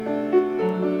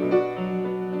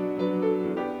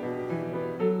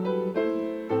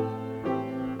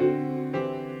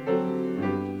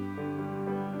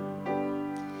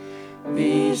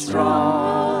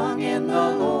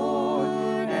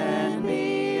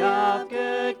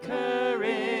good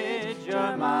courage,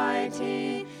 your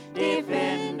mighty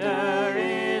defender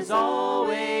is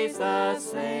always the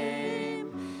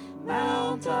same.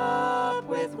 Mount up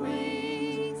with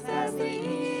wings as the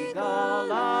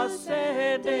eagle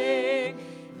ascending.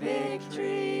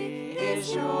 Victory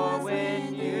is sure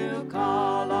when you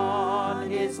call on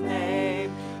his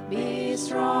name. Be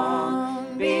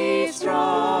strong, be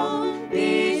strong,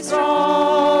 be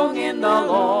strong in the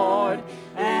Lord,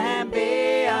 and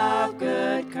be of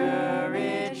good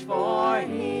courage, for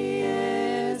he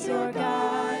is your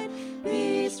guide.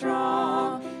 Be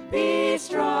strong, be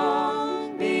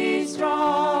strong, be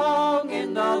strong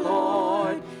in the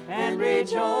Lord, and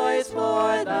rejoice,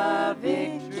 for the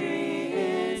victory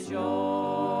is yours.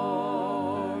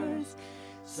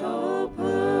 So put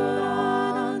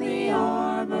on the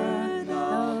armor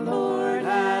the Lord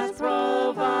has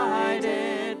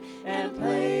provided, and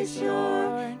place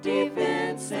your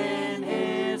defense in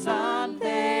his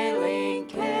unfailing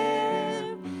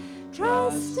care.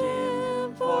 Trust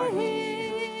him, for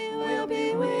he will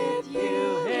be with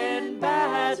you in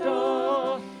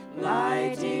battle,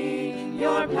 lighting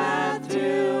your path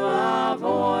to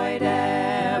avoid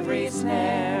every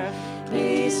snare.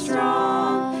 Be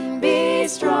strong, be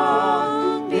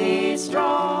strong, be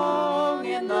strong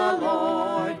in the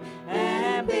Lord,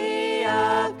 and be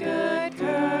of good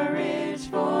courage,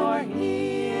 for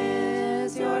he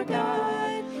is your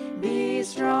guide. Be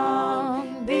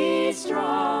strong, be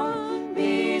strong,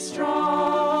 be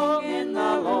strong in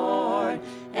the Lord,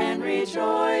 and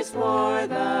rejoice, for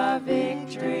the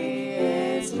victory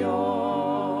is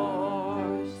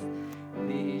yours.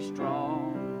 Be strong.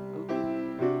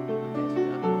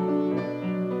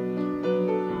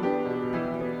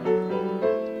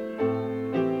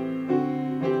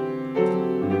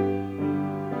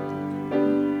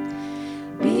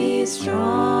 Be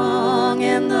strong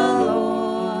in the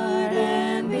Lord,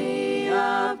 and be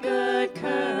of good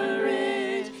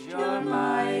courage. Your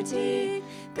mighty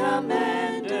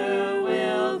commander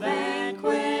will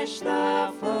vanquish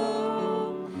the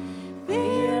foe.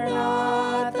 Fear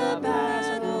not the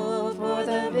battle, for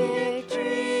the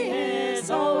victory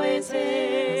is always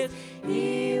his.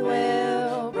 He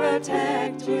will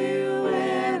protect you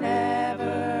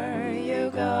wherever you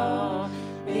go.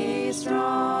 Be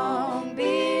strong,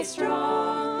 be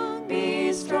strong,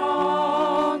 be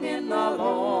strong in the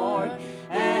Lord,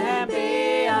 and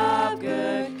be of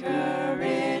good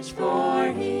courage,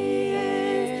 for he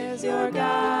is your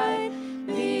guide.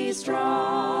 Be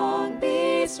strong,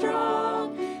 be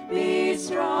strong, be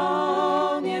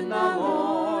strong in the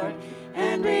Lord,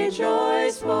 and rejoice,